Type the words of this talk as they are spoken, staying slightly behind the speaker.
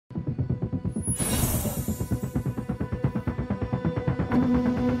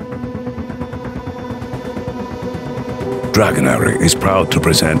Dragonary is proud to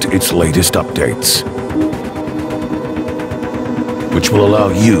present its latest updates, which will allow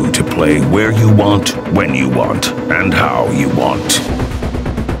you to play where you want, when you want, and how you want.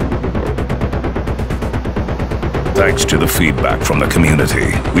 Thanks to the feedback from the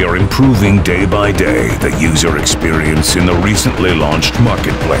community, we are improving day by day the user experience in the recently launched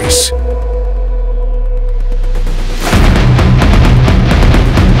marketplace.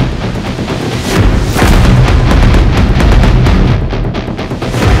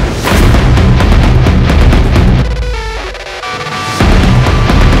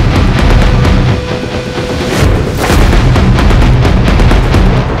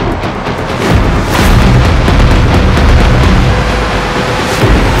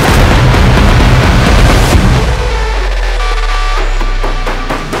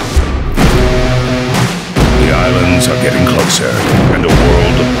 Are getting closer, and a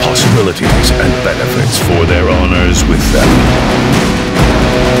world of possibilities and benefits for their owners with them.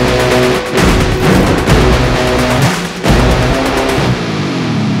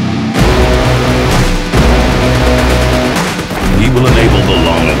 We will enable the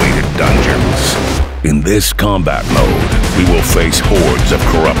long-awaited dungeons. In this combat mode, we will face hordes of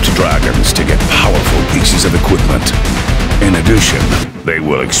corrupt dragons to get powerful pieces of equipment. In addition, they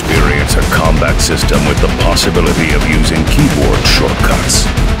will experience a combat system with the possibility of using keyboard shortcuts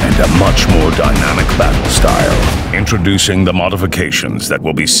and a much more dynamic battle style, introducing the modifications that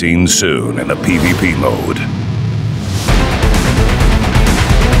will be seen soon in the PvP mode.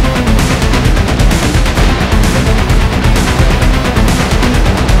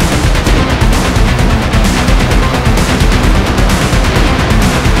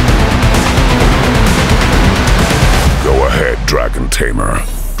 Dragon Tamer.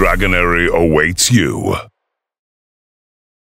 Dragonary awaits you.